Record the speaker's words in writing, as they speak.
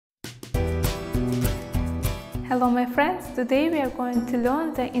Hello my friends, today we are going to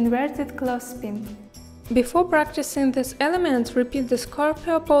learn the inverted clothespin. Before practicing this element, repeat the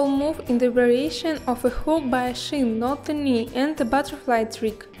scorpio pole move in the variation of a hook by a shin, not the knee, and the butterfly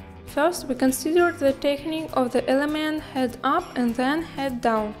trick. First, we consider the technique of the element head up and then head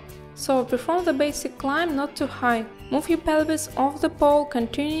down. So perform the basic climb not too high. Move your pelvis off the pole,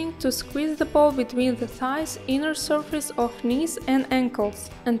 continuing to squeeze the pole between the thighs, inner surface of knees and ankles.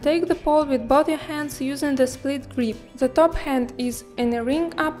 And take the pole with both your hands using the split grip. The top hand is in a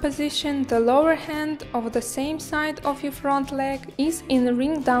ring up position, the lower hand of the same side of your front leg is in a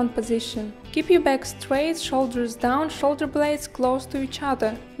ring down position. Keep your back straight, shoulders down, shoulder blades close to each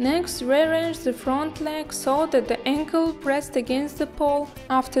other. Next, rearrange the front leg so that the ankle pressed against the pole.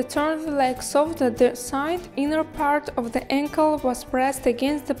 After, turn the leg so that the side inner part of the ankle was pressed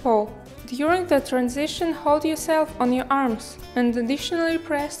against the pole. During the transition, hold yourself on your arms and additionally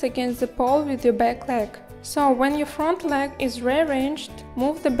press against the pole with your back leg. So, when your front leg is rearranged,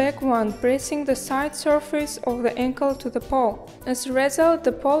 move the back one, pressing the side surface of the ankle to the pole. As a result,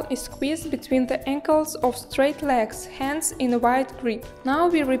 the pole is squeezed between the ankles of straight legs, hands in a wide grip. Now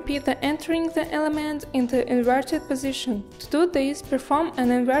we repeat the entering the element in the inverted position. To do this, perform an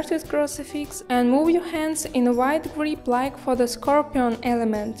inverted crucifix and move your hands in a wide grip like for the scorpion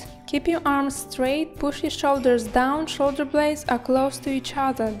element. Keep your arms straight, push your shoulders down, shoulder blades are close to each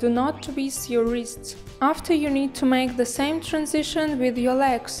other, do not twist your wrists. After, you need to make the same transition with your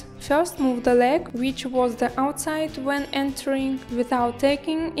legs. First, move the leg, which was the outside when entering, without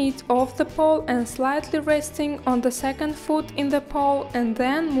taking it off the pole and slightly resting on the second foot in the pole, and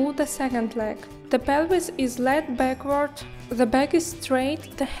then move the second leg. The pelvis is led backward, the back is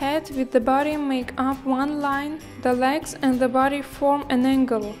straight, the head with the body make up one line, the legs and the body form an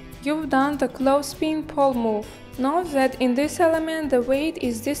angle. You've done the clothespin pole move. Note that in this element the weight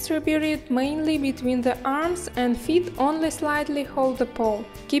is distributed mainly between the arms and feet only slightly hold the pole.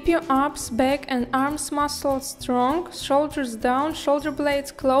 Keep your arms, back and arms muscles strong, shoulders down, shoulder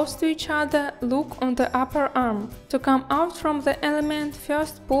blades close to each other, look on the upper arm. To come out from the element,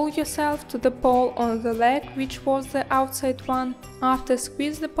 first pull yourself to the pole on the leg which was the outside one. After,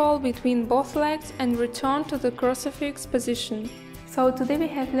 squeeze the pole between both legs and return to the crucifix position. So today we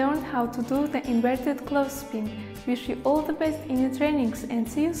have learned how to do the inverted clothespin. Wish you all the best in your trainings and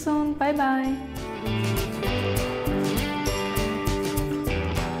see you soon. Bye bye!